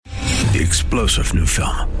The explosive new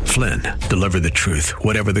film, Flynn, deliver the truth,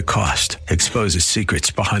 whatever the cost, exposes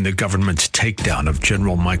secrets behind the government's takedown of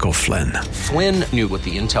General Michael Flynn. Flynn knew what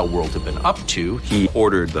the intel world had been up to. He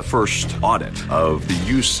ordered the first audit of the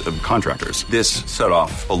use of contractors. This set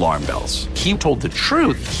off alarm bells. He told the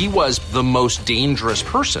truth. He was the most dangerous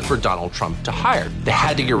person for Donald Trump to hire. They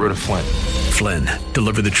had to get rid of Flynn. Flynn,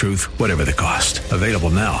 deliver the truth, whatever the cost. Available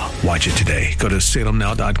now. Watch it today. Go to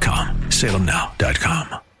salemnow.com.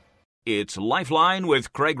 salemnow.com. It's Lifeline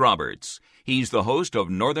with Craig Roberts. He's the host of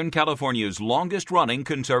Northern California's longest-running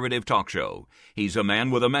conservative talk show. He's a man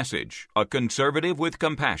with a message, a conservative with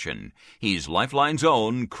compassion. He's Lifeline's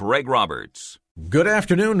own Craig Roberts. Good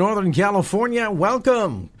afternoon, Northern California.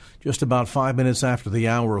 Welcome. Just about 5 minutes after the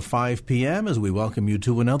hour of 5 p.m. as we welcome you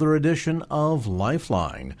to another edition of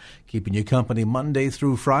Lifeline, keeping you company Monday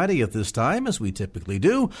through Friday at this time, as we typically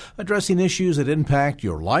do, addressing issues that impact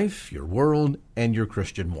your life, your world, and your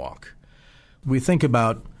Christian walk. We think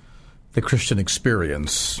about the Christian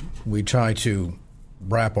experience. We try to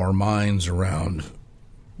wrap our minds around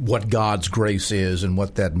what God's grace is and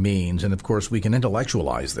what that means. And, of course, we can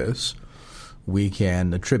intellectualize this. We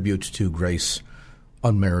can attribute to grace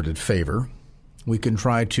unmerited favor. We can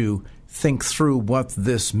try to think through what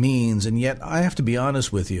this means. And yet, I have to be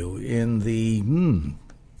honest with you, in the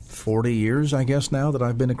 40 years, I guess now, that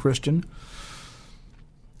I've been a Christian,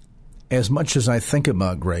 as much as I think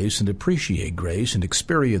about grace and appreciate grace and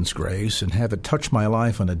experience grace and have it touch my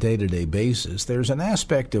life on a day-to-day basis, there's an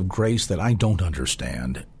aspect of grace that I don't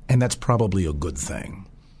understand, and that's probably a good thing.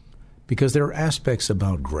 Because there are aspects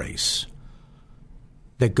about grace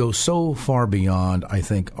that go so far beyond, I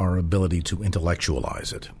think, our ability to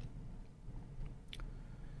intellectualize it.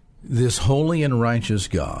 This holy and righteous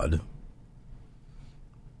God,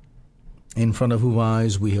 in front of whose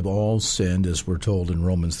eyes we have all sinned, as we're told in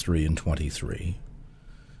Romans 3:23,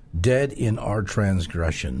 dead in our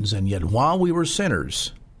transgressions, and yet while we were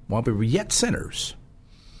yet sinners,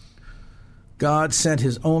 God sent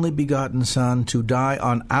his only begotten Son to die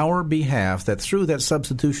on our behalf, that through that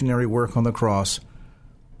substitutionary work on the cross,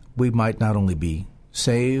 we might not only be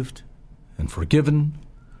saved and forgiven,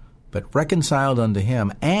 but reconciled unto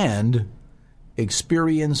him and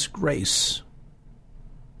experience grace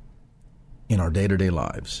in our day-to-day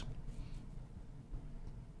lives.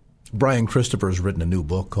 Brian Christopher has written a new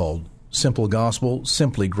book called Simple Gospel,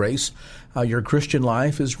 Simply Grace, How Your Christian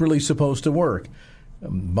Life is Really Supposed to Work.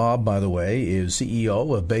 Bob, by the way, is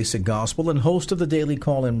CEO of Basic Gospel and host of the daily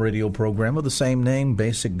call-in radio program of the same name,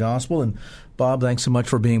 Basic Gospel. And Bob, thanks so much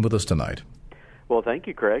for being with us tonight. Well, thank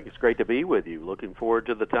you, Craig. It's great to be with you. Looking forward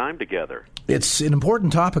to the time together. It's an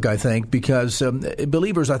important topic, I think, because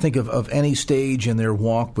believers, I think, of any stage in their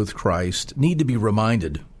walk with Christ need to be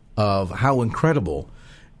reminded of how incredible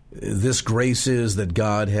this grace is that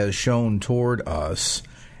God has shown toward us,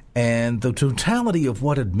 and the totality of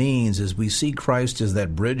what it means as we see Christ as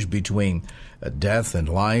that bridge between death and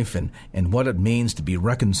life, and what it means to be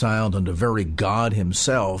reconciled unto very God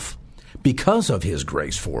himself because of his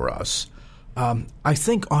grace for us. I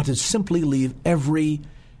think ought to simply leave every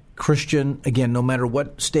Christian, again, no matter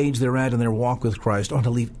what stage they're at in their walk with Christ, ought to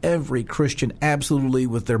leave every Christian absolutely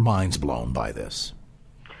with their minds blown by this.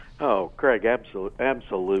 Oh, Craig,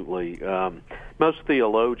 absolutely. Most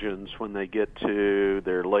theologians, when they get to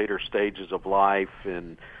their later stages of life,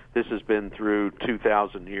 and this has been through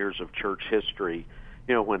 2,000 years of church history,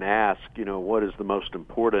 when asked, what is the most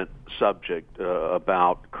important subject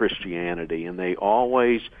about Christianity, and they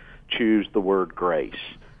always choose the word grace,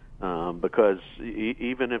 because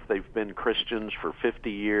even if they've been Christians for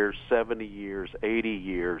 50 years, 70 years, 80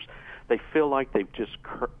 years, they feel like they've just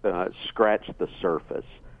scratched the surface.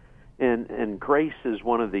 And grace is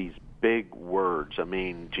one of these big words. I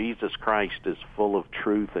mean, Jesus Christ is full of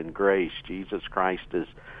truth and grace. Jesus Christ is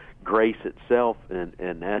grace itself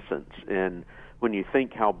in essence. And when you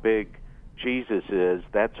think how big Jesus is,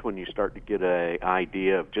 that's when you start to get an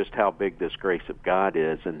idea of just how big this grace of God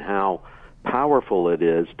is and how powerful it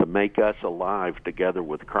is to make us alive together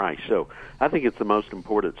with Christ. So I think it's the most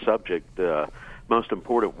important subject, most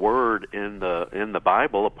important word in the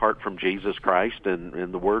Bible, apart from Jesus Christ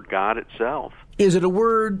and the Word God itself. Is it a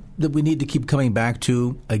word that we need to keep coming back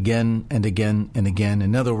to again and again and again?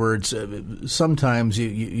 In other words, sometimes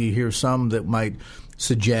you hear some that might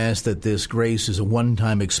suggest that this grace is a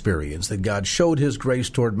one-time experience, that God showed his grace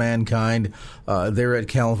toward mankind there at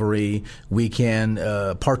Calvary. We can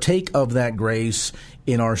partake of that grace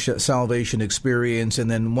in our salvation experience, and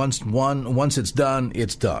then once it's done,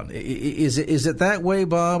 it's done. Is it that way,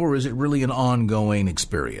 Bob, or is it really an ongoing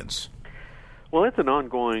experience? Well, it's an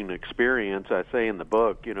ongoing experience. I say in the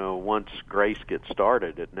book, once grace gets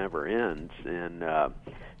started, it never ends. And,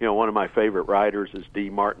 one of my favorite writers is D.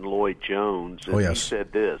 Martin Lloyd-Jones. And He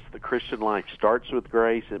said this: the Christian life starts with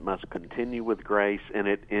grace, it must continue with grace, and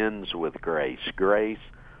it ends with grace. Grace,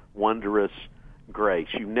 wondrous grace.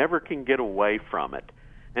 You never can get away from it.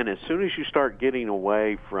 And as soon as you start getting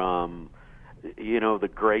away from, the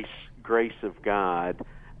grace of God,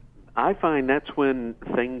 I find that's when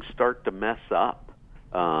things start to mess up.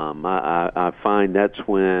 I find that's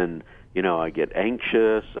when, I get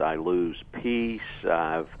anxious, I lose peace,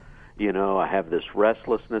 I have this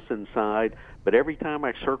restlessness inside. But every time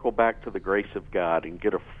I circle back to the grace of God and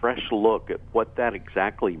get a fresh look at what that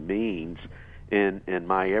exactly means in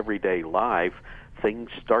my everyday life, things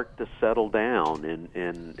start to settle down,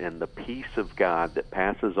 and the peace of God that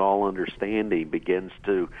passes all understanding begins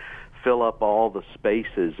to fill up all the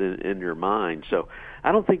spaces in your mind. So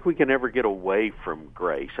I don't think we can ever get away from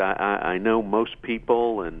grace. I know most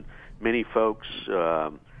people and many folks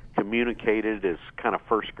communicate it as kind of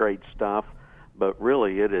first-grade stuff, but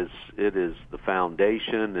really it is the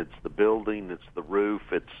foundation, it's the building, it's the roof,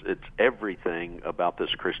 it's everything about this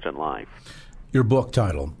Christian life. Your book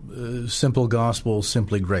title, Simple Gospel,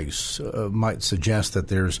 Simply Grace, might suggest that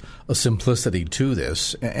there's a simplicity to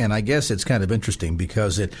this. And I guess it's kind of interesting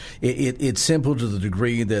because it's simple to the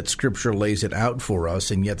degree that Scripture lays it out for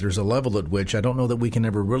us, and yet there's a level at which I don't know that we can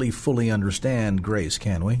ever really fully understand grace,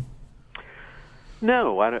 can we?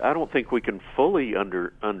 No, I don't think we can fully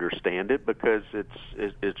understand it because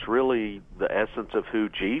it's really the essence of who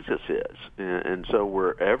Jesus is. And so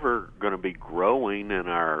we're ever going to be growing in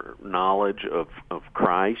our knowledge of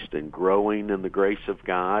Christ and growing in the grace of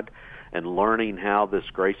God and learning how this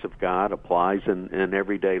grace of God applies in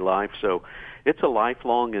everyday life. So it's a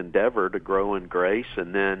lifelong endeavor to grow in grace,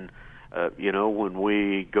 and then when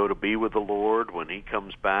we go to be with the Lord, when He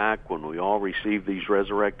comes back, when we all receive these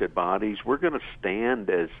resurrected bodies, we're going to stand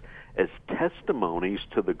as testimonies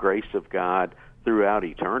to the grace of God throughout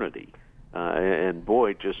eternity. And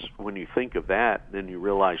boy, just when you think of that, then you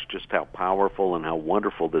realize just how powerful and how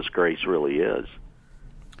wonderful this grace really is.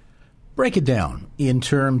 Break it down in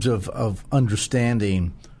terms of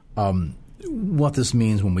understanding what this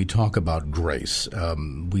means when we talk about grace.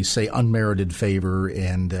 We say unmerited favor,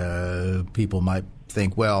 and people might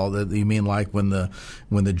think, well, you mean like when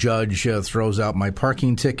the judge throws out my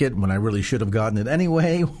parking ticket when I really should have gotten it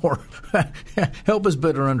anyway? Or help us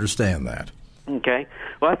better understand that. Okay.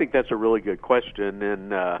 Well, I think that's a really good question.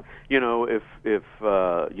 And, if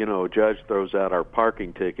a judge throws out our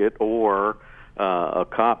parking ticket, or a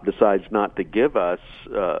cop decides not to give us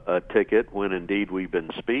a ticket when indeed we've been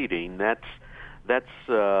speeding, that's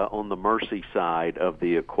on the mercy side of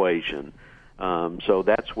the equation. So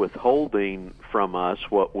that's withholding from us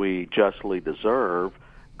what we justly deserve.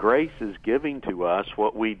 Grace is giving to us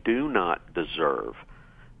what we do not deserve.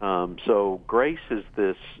 So grace is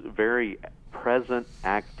this very present,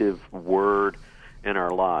 active word in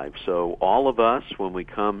our lives. So all of us, when we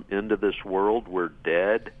come into this world, we're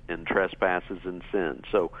dead in trespasses and sins.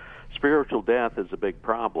 So spiritual death is a big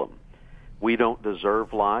problem. We don't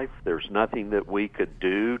deserve life. There's nothing that we could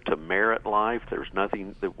do to merit life. There's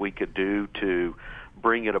nothing that we could do to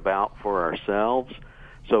bring it about for ourselves.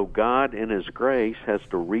 So God, in His grace, has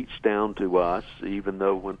to reach down to us, even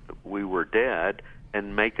though when we were dead,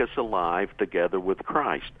 and make us alive together with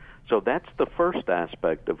Christ. So that's the first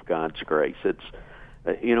aspect of God's grace. It's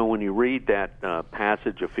when you read that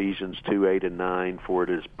passage, Ephesians 2:8 and 9, for it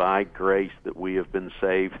is by grace that we have been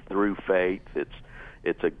saved through faith.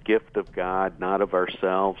 It's a gift of God, not of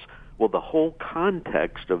ourselves. Well, the whole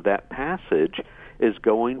context of that passage is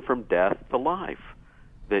going from death to life,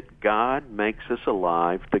 that God makes us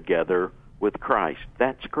alive together with Christ.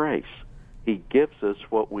 That's grace. He gives us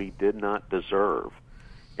what we did not deserve.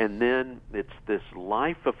 And then it's this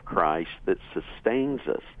life of Christ that sustains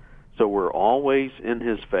us. So we're always in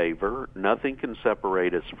His favor. Nothing can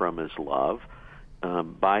separate us from His love.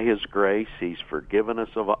 By His grace, He's forgiven us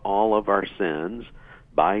of all of our sins.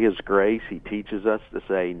 By His grace, He teaches us to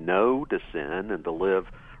say no to sin and to live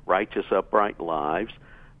righteous, upright lives.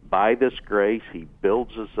 By this grace, He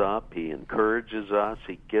builds us up. He encourages us.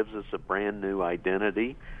 He gives us a brand new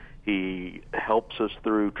identity. He helps us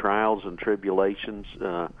through trials and tribulations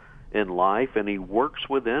in life, and He works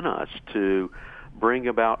within us to bring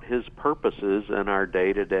about His purposes in our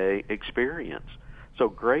day-to-day experience. So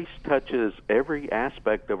grace touches every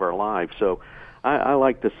aspect of our life. So I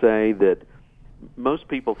like to say that most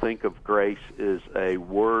people think of grace as a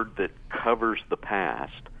word that covers the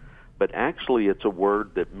past, but actually it's a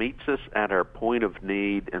word that meets us at our point of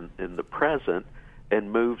need in the present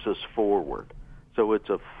and moves us forward. So it's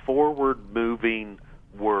a forward-moving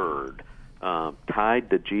word tied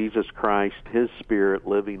to Jesus Christ, His Spirit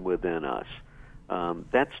living within us.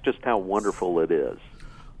 That's just how wonderful it is.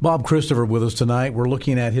 Bob Christopher with us tonight. We're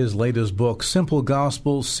looking at his latest book, Simple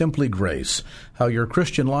Gospel, Simply Grace, How Your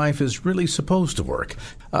Christian Life is Really Supposed to Work.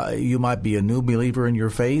 You might be a new believer in your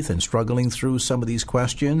faith and struggling through some of these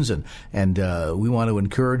questions, and we want to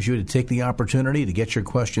encourage you to take the opportunity to get your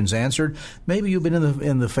questions answered. Maybe you've been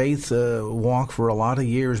in the faith walk for a lot of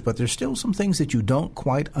years, but there's still some things that you don't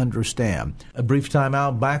quite understand. A brief time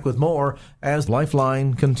out, back with more as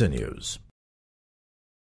Lifeline continues.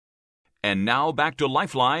 And now back to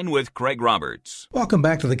Lifeline with Craig Roberts. Welcome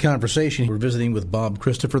back to the conversation. We're visiting with Bob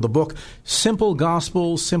Christopher. The book, Simple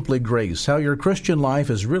Gospel, Simply Grace, How Your Christian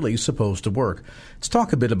Life is Really Supposed to Work. Let's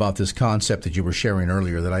talk a bit about this concept that you were sharing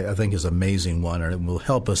earlier that I think is an amazing one, and it will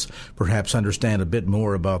help us perhaps understand a bit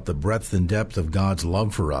more about the breadth and depth of God's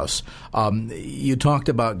love for us. You talked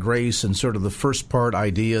about grace, and sort of the first part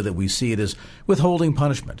idea that we see it as withholding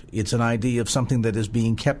punishment. It's an idea of something that is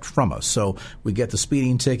being kept from us. So we get the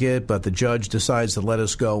speeding ticket, but the judge decides to let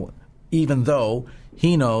us go, even though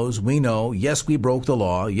he knows, we know, yes, we broke the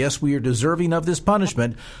law, yes, we are deserving of this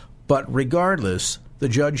punishment, but regardless, the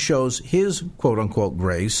judge shows his quote-unquote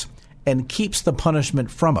grace and keeps the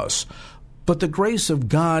punishment from us. But the grace of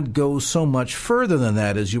God goes so much further than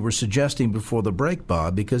that, as you were suggesting before the break,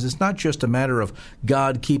 Bob, because it's not just a matter of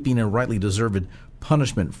God keeping a rightly deserved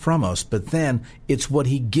punishment from us, but then it's what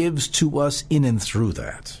He gives to us in and through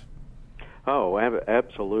that. Oh,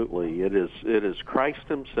 absolutely. It is Christ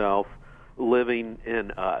Himself living in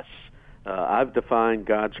us. I've defined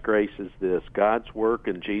God's grace as this: God's work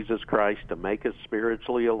in Jesus Christ to make us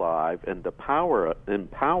spiritually alive and to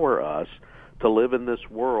empower us to live in this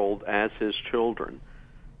world as His children.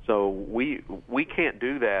 So we can't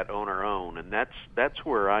do that on our own, and that's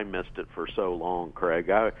where I missed it for so long, Craig.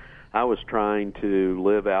 I was trying to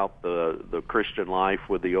live out the Christian life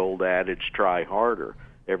with the old adage, try harder.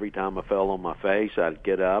 Every time I fell on my face, I'd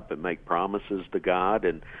get up and make promises to God,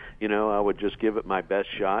 and I would just give it my best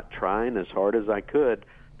shot, trying as hard as I could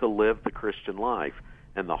to live the Christian life.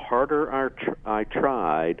 And the harder I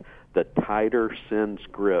tried, the tighter sin's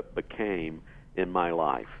grip became in my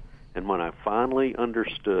life. And when I finally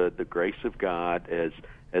understood the grace of God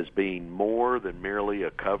as being more than merely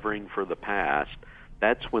a covering for the past,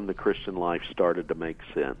 that's when the Christian life started to make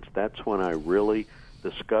sense. That's when I really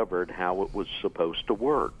discovered how it was supposed to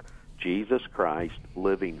work. Jesus Christ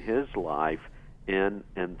living His life in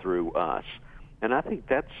and through us. And I think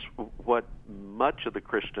that's what much of the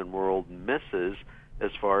Christian world misses as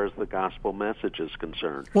far as the gospel message is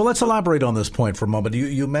concerned. Well, let's elaborate on this point for a moment.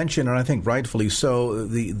 You mentioned, and I think rightfully so,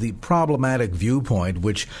 the problematic viewpoint,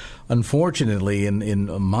 which unfortunately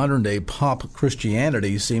in modern-day pop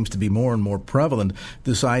Christianity seems to be more and more prevalent,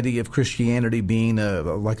 this idea of Christianity being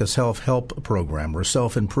like a self-help program or a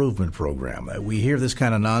self-improvement program. We hear this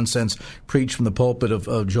kind of nonsense preached from the pulpit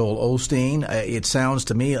of Joel Osteen. It sounds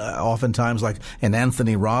to me oftentimes like an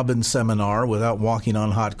Anthony Robbins seminar without walking on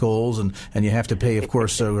hot coals, and you have to pay, of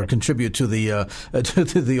course, or contribute to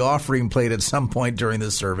the offering plate at some point during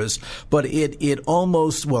the service. But it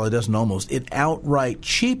almost, well, it doesn't almost, it outright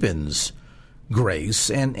cheapens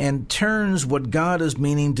grace and turns what God is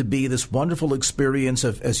meaning to be this wonderful experience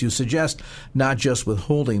of, as you suggest, not just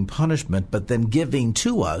withholding punishment, but then giving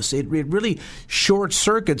to us. It really short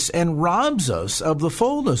circuits and robs us of the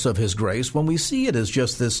fullness of His grace when we see it as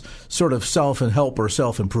just this sort of self-help or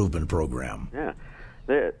self-improvement program. Yeah.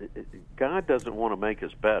 God doesn't want to make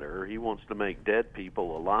us better. He wants to make dead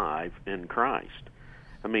people alive in Christ.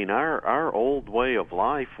 I mean, our old way of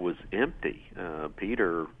life was empty.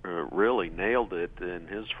 Peter really nailed it in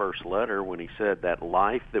his first letter when he said that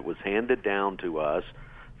life that was handed down to us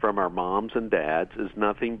from our moms and dads is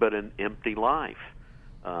nothing but an empty life.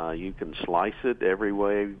 You can slice it every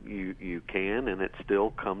way you can, and it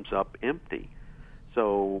still comes up empty.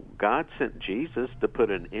 So God sent Jesus to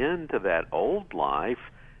put an end to that old life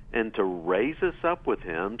and to raise us up with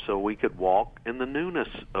Him so we could walk in the newness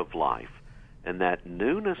of life. And that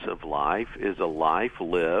newness of life is a life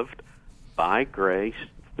lived by grace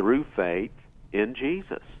through faith in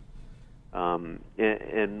Jesus.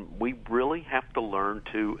 And we really have to learn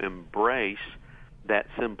to embrace that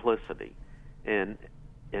simplicity. And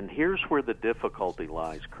here's where the difficulty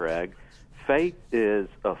lies, Craig. Faith is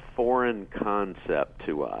a foreign concept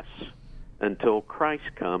to us until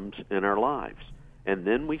Christ comes in our lives. And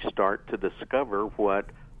then we start to discover what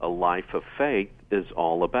a life of faith is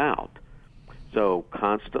all about. So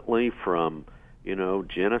constantly from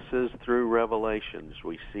Genesis through Revelations,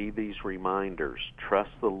 we see these reminders.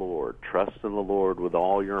 Trust the Lord. Trust in the Lord with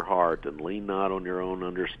all your heart and lean not on your own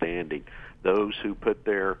understanding. Those who put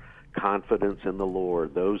their confidence in the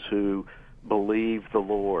Lord, those who believe the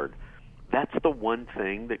Lord. That's the one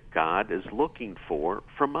thing that God is looking for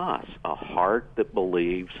from us, a heart that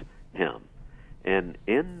believes Him. And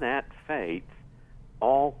in that faith,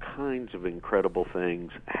 all kinds of incredible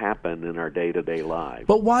things happen in our day-to-day lives.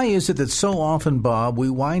 But why is it that so often, Bob, we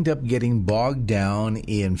wind up getting bogged down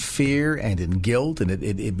in fear and in guilt, and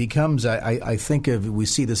it becomes, I think we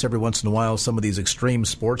see this every once in a while, some of these extreme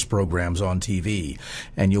sports programs on TV,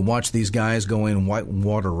 and you watch these guys going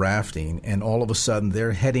whitewater rafting, and all of a sudden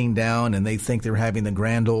they're heading down, and they think they're having the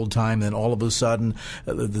grand old time, and all of a sudden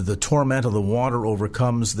the torment of the water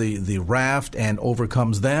overcomes the raft and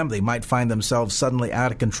overcomes them. They might find themselves suddenly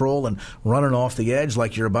out of control and running off the edge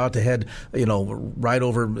like you're about to head, right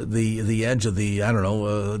over the edge of the,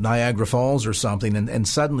 Niagara Falls or something, and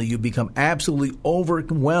suddenly you become absolutely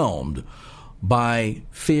overwhelmed by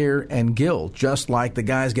fear and guilt, just like the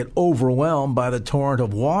guys get overwhelmed by the torrent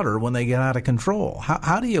of water when they get out of control.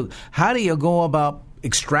 How do you go about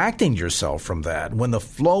extracting yourself from that when the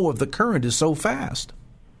flow of the current is so fast?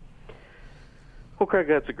 Well, Craig,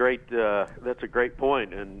 that's a great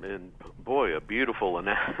point, and boy, a beautiful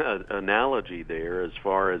analogy there as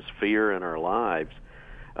far as fear in our lives.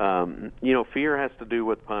 Fear has to do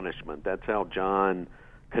with punishment. That's how John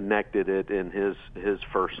connected it in his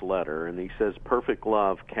first letter, and he says, "Perfect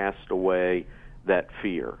love casts away that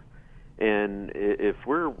fear." And if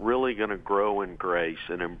we're really going to grow in grace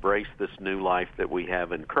and embrace this new life that we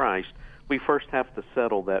have in Christ, we first have to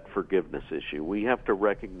settle that forgiveness issue. We have to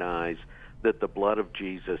recognize that the blood of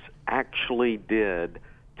Jesus actually did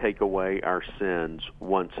take away our sins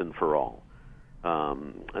once and for all.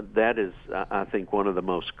 That is, I think, one of the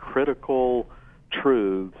most critical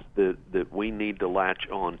truths that we need to latch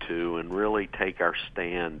onto and really take our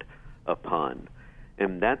stand upon.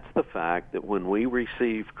 And that's the fact that when we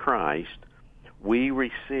receive Christ, we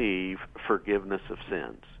receive forgiveness of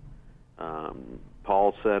sins.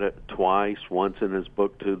 Paul said it twice, once in his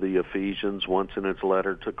book to the Ephesians, once in his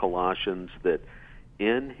letter to Colossians, that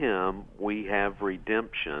in Him we have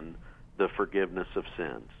redemption, the forgiveness of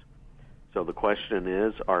sins. So the question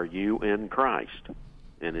is, are you in Christ?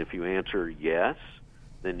 And if you answer yes,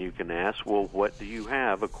 then you can ask, well, what do you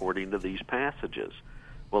have according to these passages?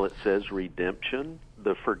 Well, it says redemption,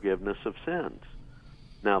 the forgiveness of sins.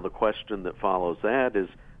 Now the question that follows that is,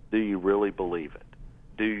 do you really believe it?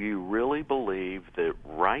 Do you really believe that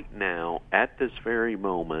right now, at this very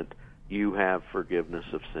moment, you have forgiveness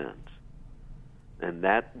of sins? And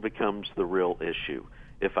that becomes the real issue.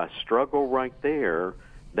 If I struggle right there,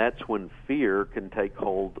 that's when fear can take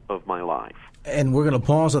hold of my life. And we're going to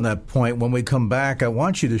pause on that point. When we come back, I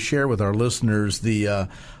want you to share with our listeners the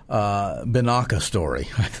Binaca story.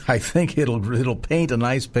 I think it'll paint a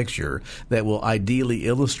nice picture that will ideally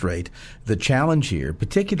illustrate the challenge here,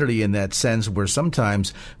 particularly in that sense where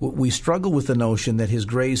sometimes we struggle with the notion that His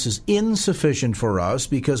grace is insufficient for us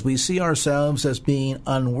because we see ourselves as being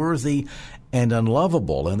unworthy and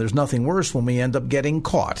unlovable, and there's nothing worse when we end up getting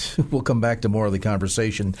caught. We'll come back to more of the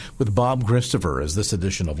conversation with Bob Christopher as this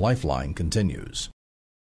edition of Lifeline continues.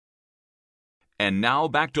 And now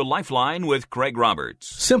back to Lifeline with Craig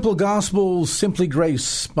Roberts. Simple gospel, simply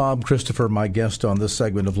grace. Bob Christopher, my guest on this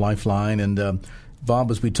segment of Lifeline. And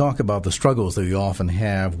Bob, as we talk about the struggles that we often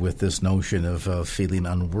have with this notion of feeling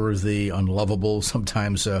unworthy, unlovable,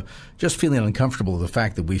 sometimes just feeling uncomfortable with the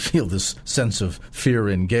fact that we feel this sense of fear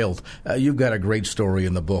and guilt, you've got a great story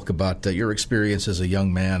in the book about your experience as a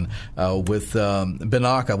young man with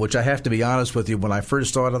Binaca, which I have to be honest with you, when I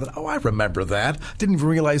first saw it, I thought, I remember that. Didn't even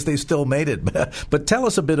realize they still made it. But tell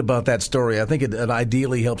us a bit about that story. I think it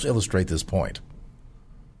ideally helps illustrate this point.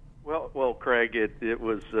 Well, Craig, it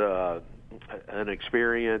was an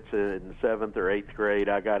experience in 7th or 8th grade.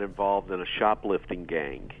 I got involved in a shoplifting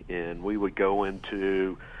gang, and we would go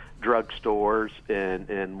into drugstores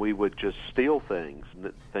and we would just steal things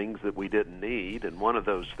that we didn't need. And one of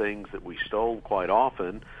those things that we stole quite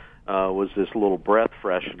often was this little breath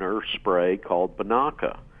freshener spray called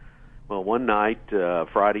Binaca. Well, one night,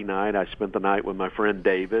 Friday night, I spent the night with my friend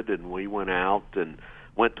David, and we went out and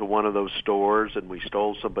went to one of those stores, and we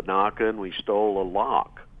stole some Binaca, and we stole a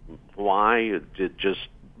lock. Why? Just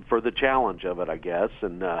for the challenge of it, I guess.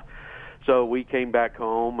 And so we came back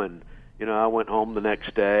home, and I went home the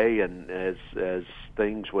next day, and as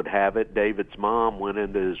things would have it, David's mom went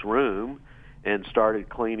into his room and started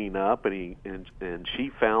cleaning up, and she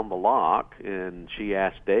found the lock, and she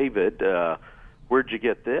asked David, "Where'd you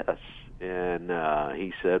get this?" And he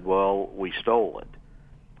he said, "Well, we stole it."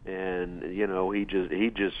 And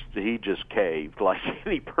he just caved like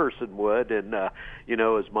any person would, and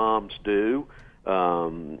as moms do.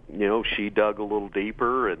 She dug a little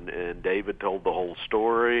deeper, and David told the whole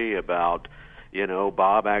story about,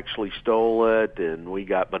 Bob actually stole it, and we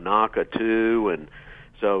got Banaka too, and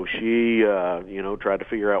so she, tried to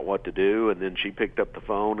figure out what to do, and then she picked up the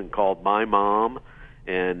phone and called my mom,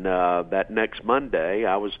 and that next Monday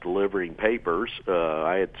I was delivering papers.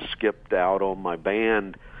 I had skipped out on my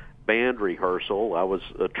band rehearsal. I was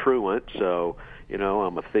a truant, so,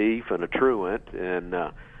 I'm a thief and a truant, and,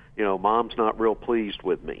 Mom's not real pleased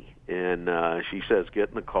with me. And she says, get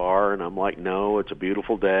in the car, and I'm like, no, it's a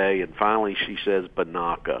beautiful day. And finally she says,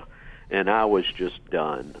 Banaka. And I was just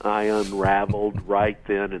done. I unraveled right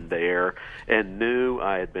then and there and knew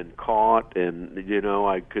I had been caught, and,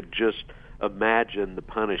 I could just imagine the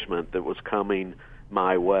punishment that was coming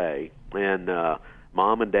my way. And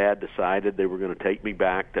Mom and Dad decided they were going to take me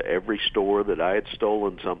back to every store that I had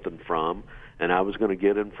stolen something from, and I was going to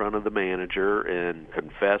get in front of the manager and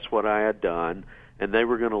confess what I had done, and they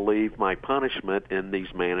were going to leave my punishment in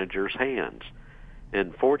these managers' hands.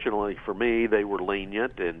 And fortunately for me, they were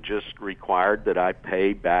lenient and just required that I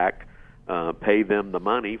pay them the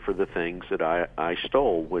money for the things that I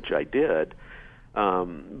stole, which I did.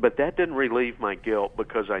 But that didn't relieve my guilt,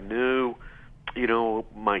 because I knew,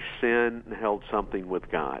 my sin held something with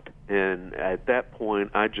God. And at that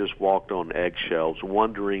point, I just walked on eggshells,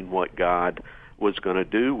 wondering what God was going to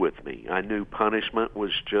do with me. I knew punishment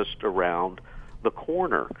was just around the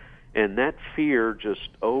corner. And that fear just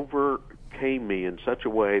overcame me in such a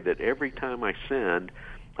way that every time I sinned,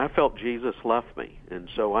 I felt Jesus left me. And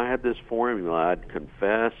so I had this formula. I'd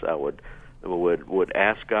confess, I would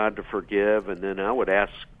ask God to forgive, and then I would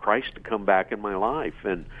ask Christ to come back in my life.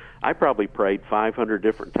 And I probably prayed 500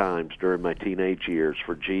 different times during my teenage years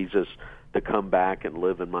for Jesus to come back and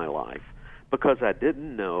live in my life, because I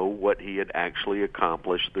didn't know what he had actually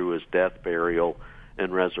accomplished through his death, burial,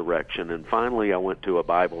 and resurrection. And finally I went to a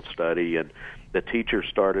Bible study, and the teacher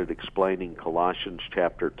started explaining Colossians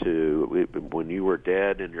chapter 2. When you were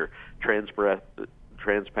dead in your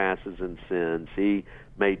trespasses and sins, he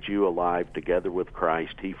made you alive together with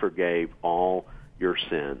Christ. He forgave all your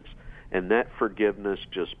sins. And that forgiveness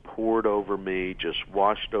just poured over me, just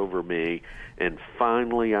washed over me, and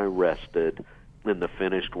finally I rested in the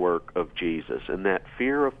finished work of Jesus. And that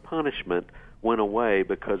fear of punishment went away,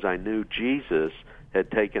 because I knew Jesus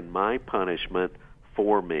had taken my punishment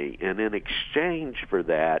for me. And in exchange for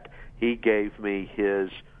that, he gave me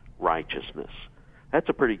his righteousness. That's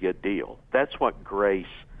a pretty good deal. That's what grace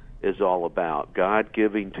is all about. God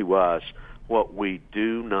giving to us what we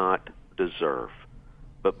do not deserve.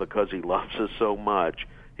 But because he loves us so much,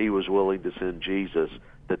 he was willing to send Jesus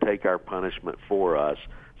to take our punishment for us,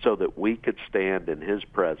 so that we could stand in his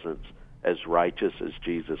presence as righteous as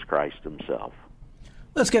Jesus Christ himself.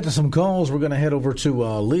 Let's get to some calls. We're going to head over to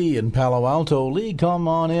Lee in Palo Alto. Lee, come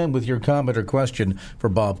on in with your comment or question for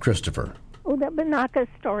Bob Christopher. Oh, the Banaka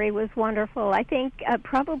story was wonderful. I think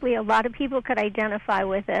probably a lot of people could identify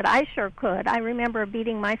with it. I sure could. I remember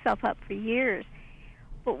beating myself up for years.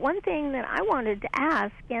 But one thing that I wanted to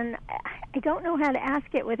ask, and I don't know how to ask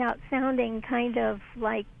it without sounding kind of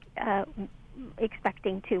like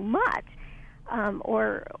expecting too much,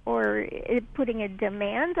 or putting a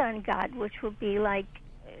demand on God, which would be like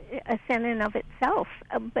a sin in of itself.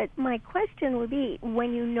 But my question would be,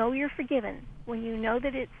 when you know you're forgiven, when you know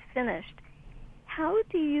that it's finished, how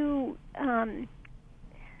do you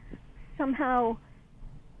somehow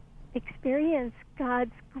experience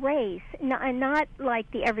God's grace, and not like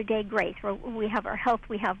the everyday grace where we have our health,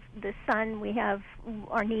 we have the sun, we have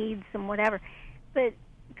our needs and whatever, but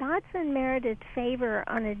God's unmerited favor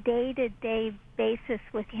on a day-to-day basis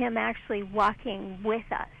with him actually walking with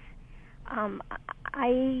us.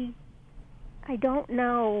 I don't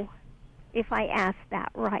know if I asked that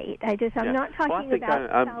right. I'm not talking about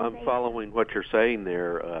I'm following what you're saying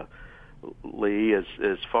there, Lee, as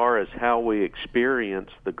far as how we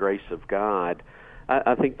experience the grace of God.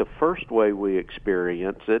 I think the first way we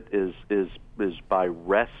experience it is by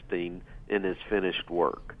resting in his finished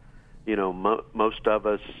work. Most of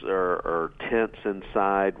us are tense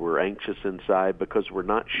inside, we're anxious inside, because we're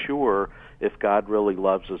not sure if God really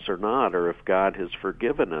loves us or not, or if God has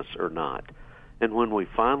forgiven us or not. And when we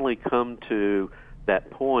finally come to that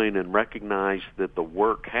point and recognize that the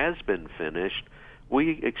work has been finished,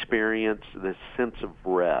 we experience this sense of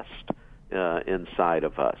rest inside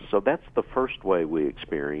of us. So that's the first way we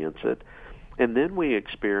experience it. And then we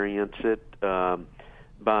experience it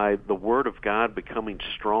by the Word of God becoming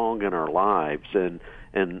strong in our lives and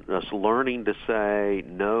us learning to say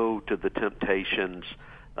no to the temptations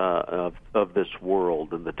of this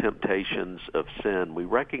world and the temptations of sin. We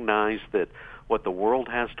recognize that what the world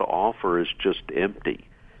has to offer is just empty.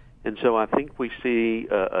 And so I think we see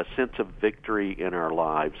a sense of victory in our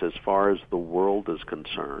lives as far as the world is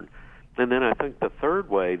concerned. And then I think the third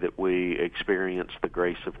way that we experience the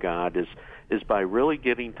grace of God is by really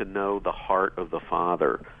getting to know the heart of the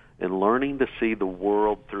Father and learning to see the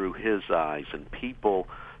world through His eyes and people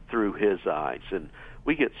through His eyes. And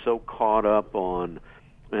we get so caught up on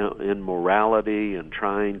in morality and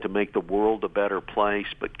trying to make the world a better place,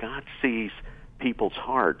 but God sees people's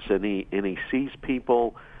hearts, and He sees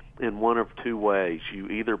people in one of two ways. You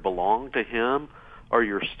either belong to Him or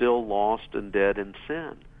you're still lost and dead in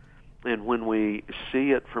sin. And when we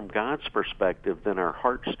see it from God's perspective, then our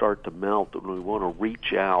hearts start to melt and we want to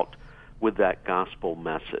reach out with that gospel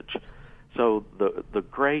message. So the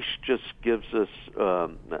grace just gives us,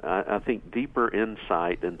 I think, deeper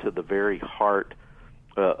insight into the very heart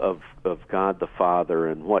of God the Father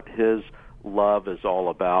and what His love is all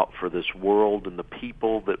about for this world and the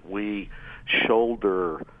people that we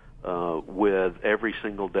shoulder with every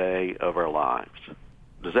single day of our lives.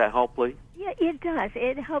 Does that help, Lee? Yeah, it does.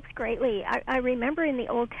 It helps greatly. I remember in the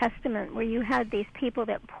Old Testament where you had these people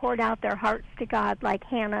that poured out their hearts to God, like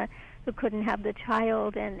Hannah, who couldn't have the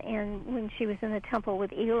child, and when she was in the temple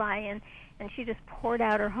with Eli, and she just poured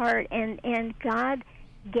out her heart, and God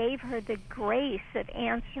gave her the grace of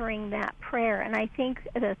answering that prayer. And I think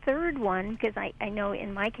the third one, because I know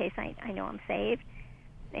in my case, I know I'm saved,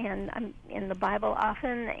 and I'm in the Bible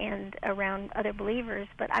often and around other believers,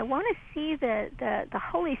 but I want to see the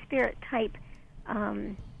Holy Spirit type,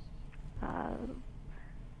 how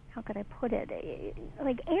could I put it,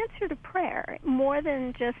 like answer to prayer, more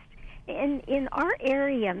than just in our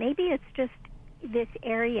area. Maybe it's just this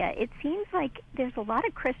area. It seems like there's a lot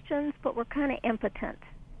of Christians, but we're kind of impotent.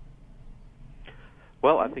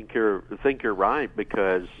 Well, I think you're right,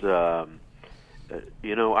 because our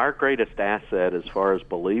greatest asset as far as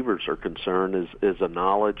believers are concerned is a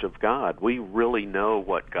knowledge of God. We really know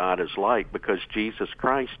what God is like because Jesus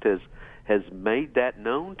Christ has made that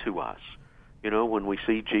known to us. When we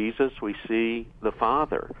see Jesus, we see the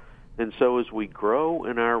Father. And so as we grow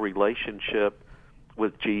in our relationship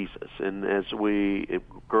with Jesus and as we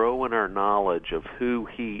grow in our knowledge of who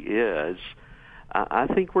He is, I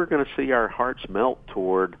think we're going to see our hearts melt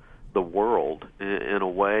toward the world in a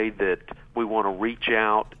way that we want to reach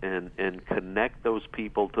out and connect those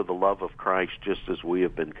people to the love of Christ just as we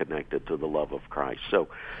have been connected to the love of Christ. So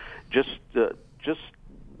just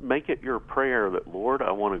make it your prayer that, Lord,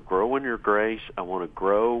 I want to grow in your grace. I want to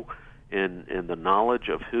grow in the knowledge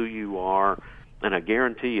of who you are. And I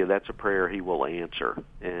guarantee you that's a prayer He will answer.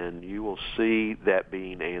 And you will see that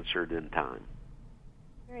being answered in time.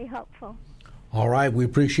 Very helpful. All right. We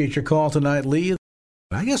appreciate your call tonight, Lee.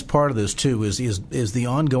 I guess part of this, too, is the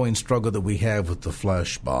ongoing struggle that we have with the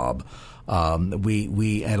flesh, Bob.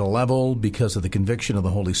 We, at a level, because of the conviction of the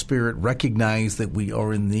Holy Spirit, recognize that we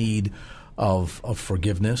are in need of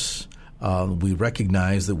forgiveness. We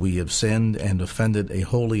recognize that we have sinned and offended a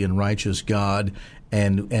holy and righteous God,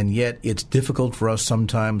 and yet it's difficult for us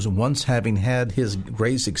sometimes, once having had His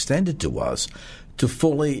grace extended to us, to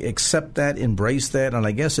fully accept that, embrace that, and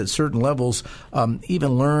I guess at certain levels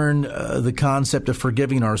even learn the concept of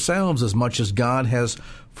forgiving ourselves as much as God has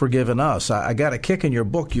forgiven us. I got a kick in your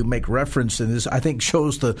book. You make reference, and this, I think,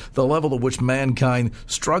 shows the level at which mankind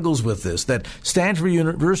struggles with this, that Stanford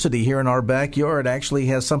University here in our backyard actually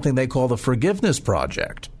has something they call the Forgiveness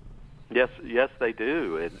Project. Yes, they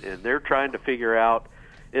do, and they're trying to figure out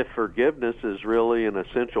if forgiveness is really an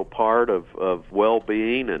essential part of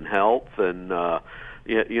well-being and health and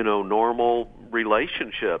normal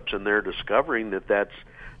relationships, and they're discovering that that's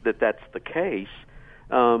the case.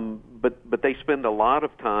 But they spend a lot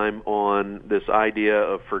of time on this idea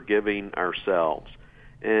of forgiving ourselves,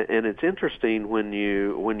 and it's interesting when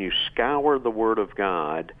you scour the Word of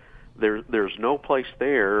God, there's no place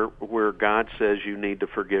there where God says you need to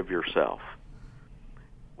forgive yourself.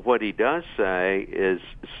 What He does say is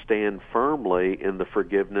stand firmly in the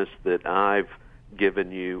forgiveness that I've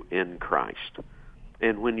given you in Christ.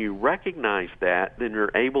 And when you recognize that, then you're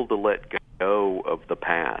able to let go of the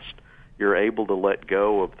past. You're able to let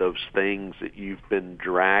go of those things that you've been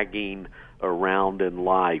dragging around in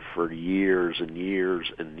life for years and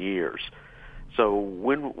years and years. So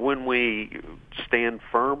when we stand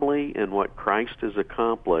firmly in what Christ has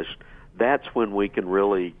accomplished, that's when we can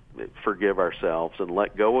really forgive ourselves and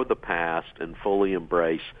let go of the past and fully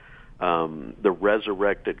embrace the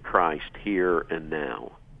resurrected Christ here and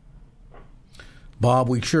now. Bob,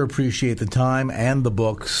 we sure appreciate the time and the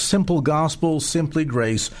book, Simple Gospel, Simply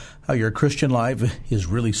Grace, How Your Christian Life is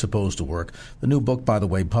Really Supposed to Work. The new book, by the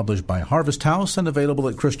way, published by Harvest House and available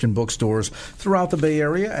at Christian bookstores throughout the Bay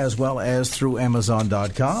Area as well as through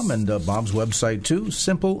Amazon.com and Bob's website, too,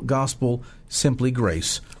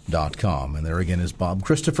 simplegospelsimplygrace.com. And there again is Bob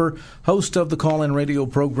Christopher, host of the call-in radio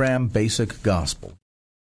program, Basic Gospel.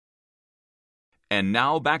 And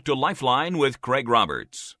now back to Lifeline with Craig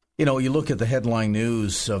Roberts. You know, you look at the headline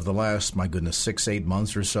news of the last, 6-8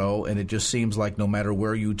 months or so, and it just seems like no matter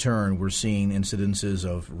where you turn, we're seeing incidences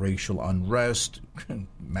of racial unrest,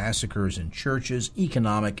 massacres in churches,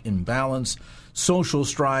 economic imbalance, social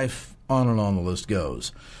strife, on and on the list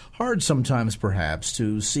goes. Hard sometimes, perhaps,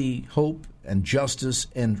 to see hope and justice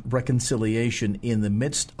and reconciliation in the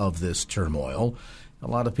midst of this turmoil. A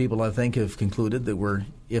lot of people, I think, have concluded that we're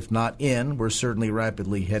certainly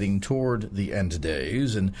rapidly heading toward the end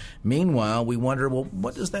days. And meanwhile, we wonder, well,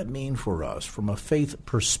 what does that mean for us from a faith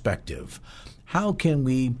perspective? How can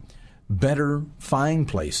we better find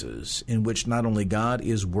places in which not only God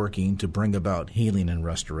is working to bring about healing and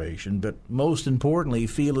restoration, but most importantly,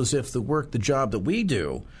 feel as if the job that we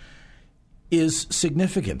do is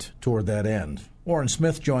significant toward that end? Warren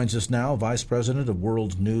Smith joins us now, Vice President of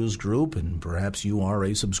World News Group, and perhaps you are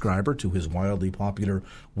a subscriber to his wildly popular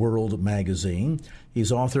World magazine.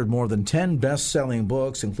 He's authored more than 10 best-selling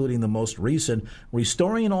books, including the most recent,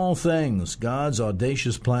 Restoring All Things, God's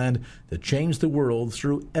Audacious Plan to Change the World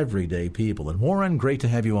Through Everyday People. And Warren, great to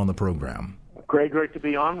have you on the program. Great to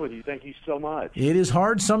be on with you. Thank you so much. It is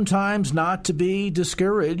hard sometimes not to be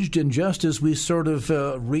discouraged, and just as we sort of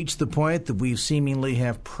reach the point that we seemingly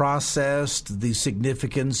have processed the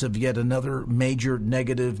significance of yet another major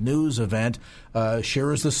negative news event,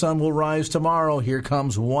 sure as the sun will rise tomorrow, here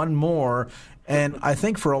comes one more. And I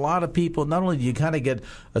think for a lot of people, not only do you kind of get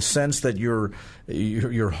a sense that your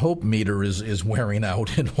hope meter is wearing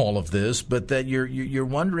out in all of this, but that you're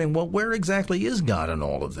wondering, well, where exactly is God in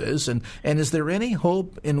all of this? And is there any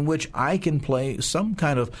hope in which I can play some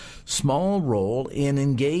kind of small role in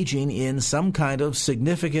engaging in some kind of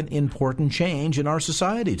significant, important change in our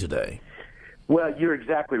society today? Well, you're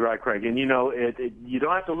exactly right, Craig. And, you don't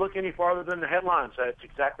have to look any farther than the headlines. That's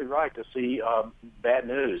exactly right to see bad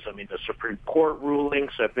news. I mean, the Supreme Court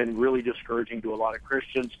rulings have been really discouraging to a lot of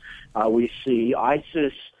Christians. We see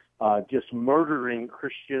ISIS just murdering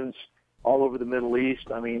Christians all over the Middle East.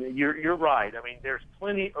 I mean, you're right. I mean, there's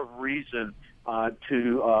plenty of reason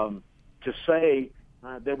to say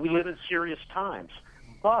that we live in serious times.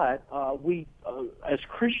 But we, as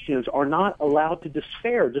Christians, are not allowed to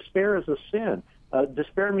despair. Despair is a sin.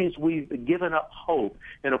 Despair means we've given up hope.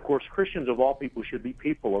 And, of course, Christians of all people should be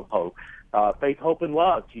people of hope. Faith, hope, and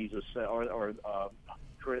love, Jesus, the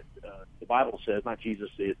Bible says, not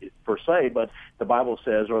Jesus per se, but the Bible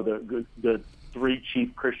says, are the three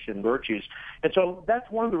chief Christian virtues. And so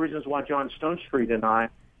that's one of the reasons why John Stonestreet and I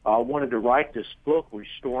wanted to write this book,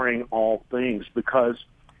 Restoring All Things, because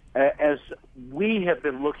as we have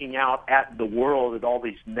been looking out at the world at all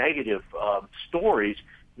these negative stories,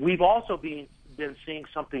 we've also been seeing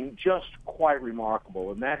something just quite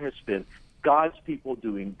remarkable, and that has been God's people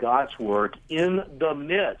doing God's work in the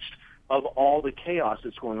midst of all the chaos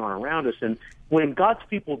that's going on around us. And when God's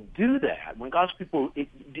people do that, when God's people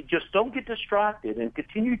just don't get distracted and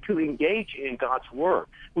continue to engage in God's work,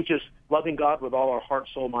 which is loving God with all our heart,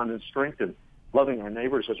 soul, mind, and strength, and loving our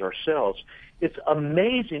neighbors as ourselves, it's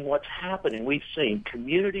amazing what's happening. We've seen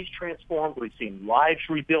communities transformed. We've seen lives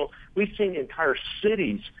rebuilt. We've seen entire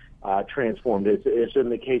cities transformed. It's in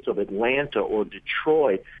the case of Atlanta or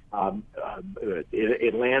Detroit.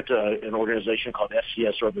 Atlanta, an organization called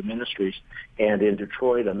SCS Urban Ministries, and in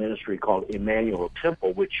Detroit, a ministry called Emmanuel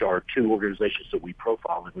Temple, which are two organizations that we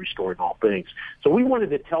profile in Restoring All Things. So we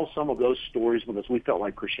wanted to tell some of those stories because we felt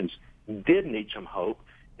like Christians did need some hope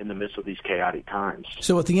in the midst of these chaotic times.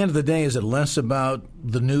 So at the end of the day, is it less about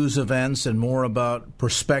the news events and more about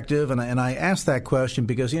perspective? And I asked that question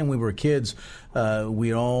because, when we were kids,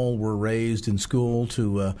 we all were raised in school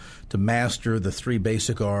to master the three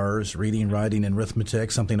basic R's, reading, writing, and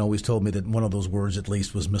arithmetic. Something always told me that one of those words at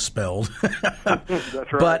least was misspelled. That's right.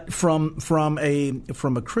 But from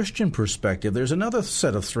a Christian perspective, there's another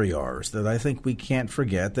set of three R's that I think we can't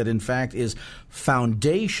forget that in fact is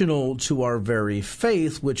foundational to our very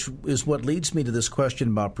faith, which is what leads me to this question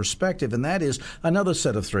about perspective, and that is another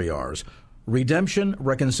set of three R's. Redemption,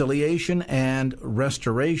 reconciliation, and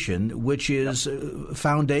restoration, which is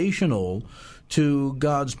foundational to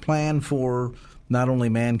God's plan for not only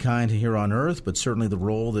mankind here on earth, but certainly the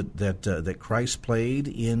role that Christ played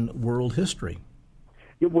in world history.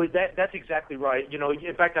 Well, that's exactly right.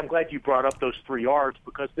 In fact, I'm glad you brought up those 3 R's,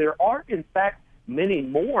 because there are, in fact, many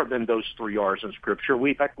more than those 3 R's in Scripture.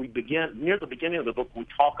 We begin near the beginning of the book. We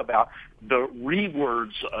talk about the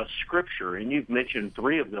rewords of Scripture, and you've mentioned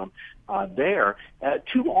 3 of them there.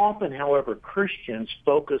 Too often, however, Christians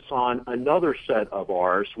focus on another set of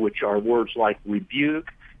R's, which are words like rebuke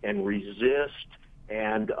and resist,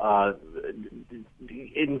 and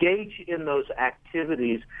engage in those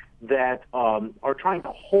activities that are trying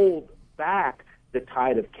to hold back the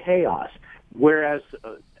tide of chaos. Whereas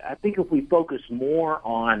I think if we focus more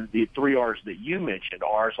on the 3 R's that you mentioned,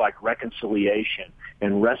 R's like reconciliation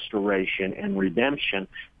and restoration and redemption,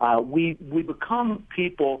 we become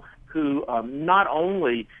people who not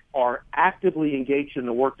only are actively engaged in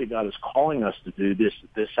the work that God is calling us to do,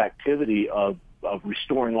 this activity of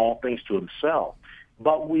restoring all things to himself,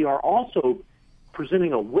 but we are also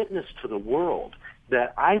presenting a witness to the world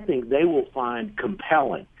that I think they will find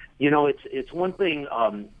compelling. It's one thing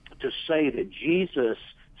to say that Jesus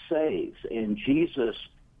saves and Jesus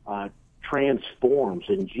transforms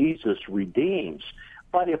and Jesus redeems.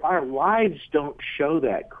 But if our lives don't show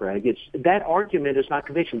that, Craig, that argument is not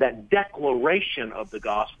convincing. That declaration of the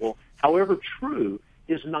gospel, however true,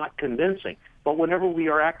 is not convincing. But whenever we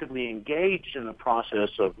are actively engaged in the process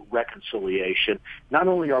of reconciliation, not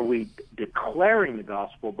only are we declaring the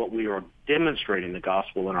gospel, but we are demonstrating the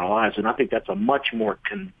gospel in our lives. And I think that's a much more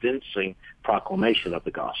convincing proclamation of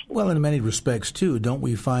the gospel. Well, in many respects, too, don't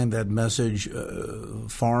we find that message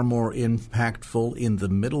far more impactful in the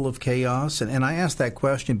middle of chaos? And I ask that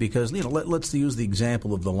question because, let's use the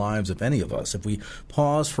example of the lives of any of us. If we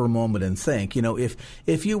pause for a moment and think,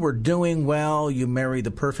 if you were doing well, you married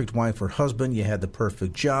the perfect wife or husband, you had the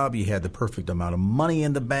perfect job, you had the perfect amount of money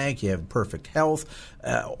in the bank, you have perfect health,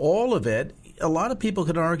 all of it, a lot of people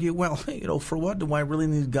could argue, well, for what do I really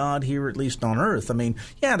need God here, at least on earth? I mean,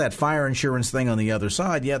 yeah, that fire insurance thing on the other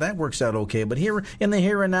side, yeah, that works out okay. But here in the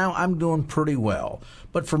here and now, I'm doing pretty well.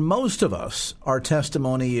 But for most of us, our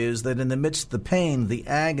testimony is that in the midst of the pain, the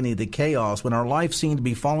agony, the chaos, when our life seemed to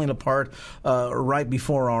be falling apart right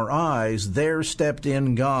before our eyes, there stepped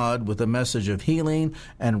in God with a message of healing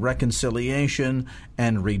and reconciliation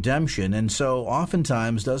and redemption. And so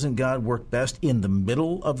oftentimes, doesn't God work best in the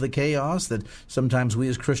middle of the chaos that sometimes we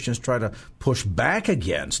as Christians try to push back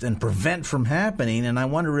against and prevent from happening? And I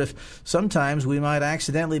wonder if sometimes we might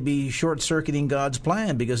accidentally be short-circuiting God's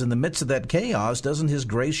plan, because in the midst of that chaos, doesn't his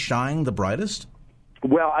grace shine the brightest?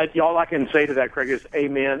 Well, all I can say to that, Craig, is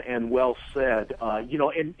amen and well said.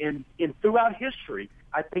 And throughout history,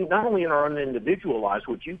 I think not only in our own individual lives,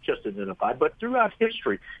 which you've just identified, but throughout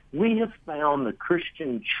history, we have found the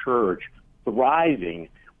Christian church thriving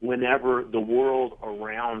whenever the world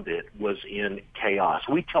around it was in chaos.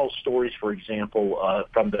 We tell stories, for example,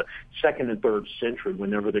 from the 2nd and 3rd century,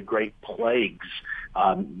 whenever the great plagues,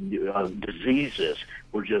 diseases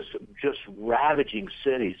were just ravaging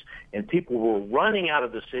cities, and people were running out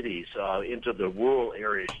of the cities into the rural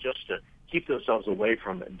areas just to keep themselves away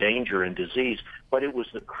from danger and disease. But it was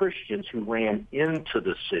the Christians who ran into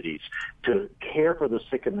the cities to care for the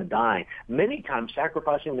sick and the dying, many times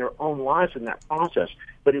sacrificing their own lives in that process.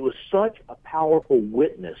 But it was such a powerful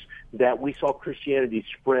witness that we saw Christianity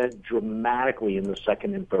spread dramatically in the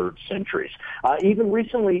 2nd and 3rd centuries. Even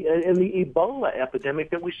recently in the Ebola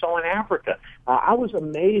epidemic that we saw in Africa, I was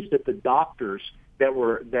amazed at the doctors that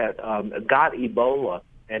got Ebola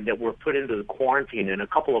and that were put into the quarantine, and a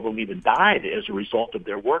couple of them even died as a result of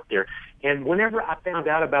their work there. And whenever I found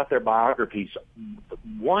out about their biographies,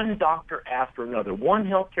 one doctor after another, one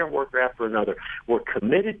healthcare worker after another, were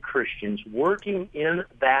committed Christians working in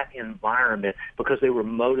that environment because they were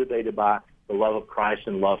motivated by the love of Christ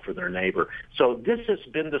and love for their neighbor. So this has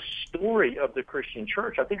been the story of the Christian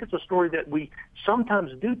church. I think it's a story that we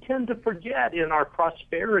sometimes do tend to forget in our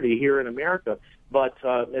prosperity here in America, but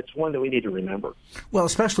it's one that we need to remember. Well,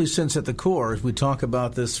 especially since at the core, if we talk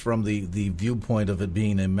about this from the viewpoint of it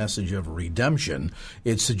being a message of redemption,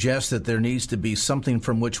 it suggests that there needs to be something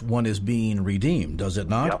from which one is being redeemed, does it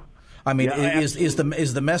not? Yep. I mean, is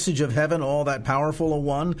the message of heaven all that powerful a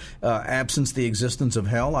one, absence the existence of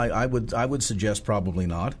hell? I would suggest probably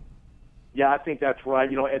not. Yeah, I think that's right.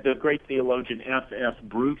 The great theologian F.F.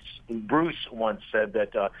 Bruce once said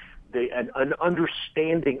that an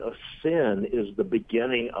understanding of sin is the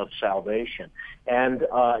beginning of salvation, and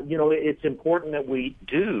it's important that we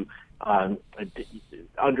do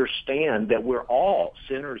understand that we're all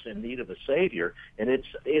sinners in need of a Savior, and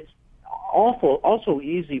it's also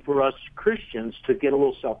easy for us Christians to get a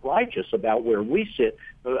little self-righteous about where we sit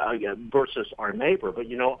versus our neighbor. But,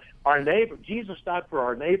 our neighbor, Jesus died for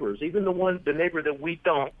our neighbors, even the neighbor that we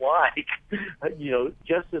don't like,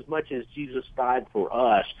 just as much as Jesus died for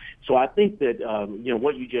us. So I think that,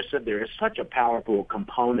 what you just said there is such a powerful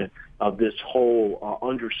component of this whole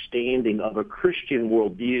understanding of a Christian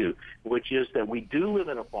worldview, which is that we do live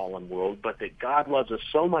in a fallen world, but that God loves us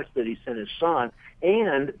so much that he sent his son.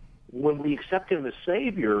 And when we accept him as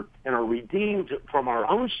Savior and are redeemed from our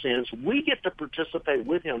own sins, we get to participate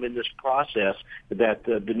with him in this process that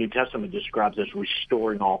the New Testament describes as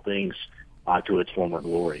restoring all things to its former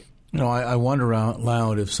glory. I wonder out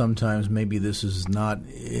loud if sometimes maybe this is not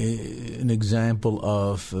an example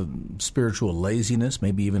of spiritual laziness,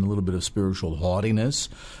 maybe even a little bit of spiritual haughtiness,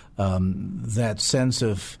 that sense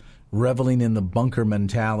of reveling in the bunker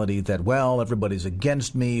mentality that, well, everybody's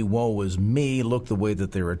against me, woe is me, look the way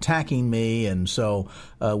that they're attacking me, and so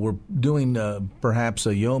we're doing perhaps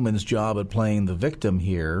a yeoman's job at playing the victim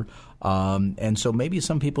here. And so maybe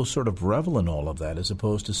some people sort of revel in all of that as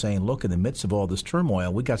opposed to saying, look, in the midst of all this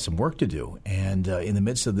turmoil, we got some work to do. And in the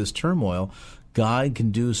midst of this turmoil, God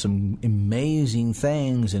can do some amazing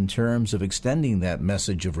things in terms of extending that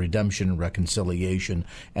message of redemption, reconciliation,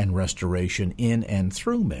 and restoration in and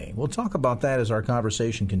through me. We'll talk about that as our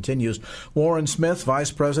conversation continues. Warren Smith,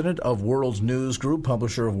 Vice President of World's News Group,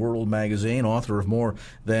 publisher of World Magazine, author of more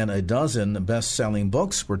than a dozen best-selling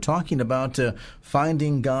books. We're talking about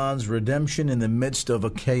finding God's redemption in the midst of a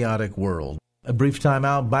chaotic world. A brief time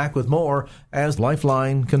out, back with more as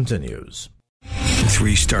Lifeline continues.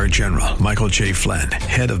 3-star General Michael J. Flynn,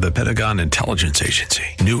 head of the Pentagon Intelligence Agency,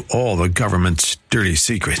 knew all the government's dirty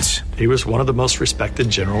secrets. He was one of the most respected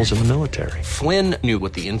generals in the military. Flynn knew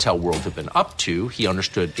what the intel world had been up to. He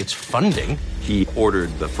understood its funding. He ordered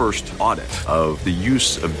the first audit of the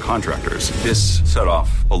use of contractors. This set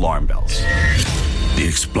off alarm bells. The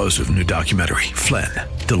explosive new documentary, Flynn,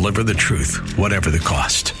 Deliver the Truth, Whatever the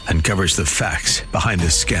Cost, uncovers the facts behind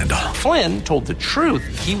this scandal. Flynn told the truth.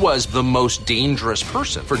 He was the most dangerous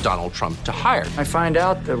person for Donald Trump to hire. I find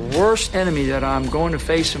out the worst enemy that I'm going to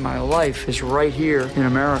face in my life is right here in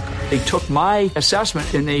America. They took my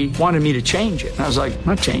assessment and they wanted me to change it. And I was like, I'm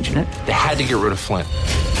not changing it. They had to get rid of Flynn.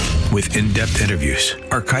 With in-depth interviews,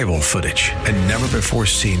 archival footage, and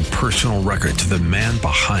never-before-seen personal records of the man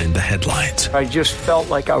behind the headlines. I just felt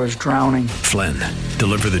like I was drowning. Flynn,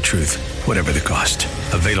 Deliver the Truth, Whatever the Cost.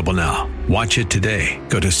 Available now. Watch it today.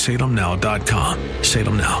 Go to salemnow.com.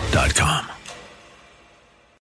 salemnow.com.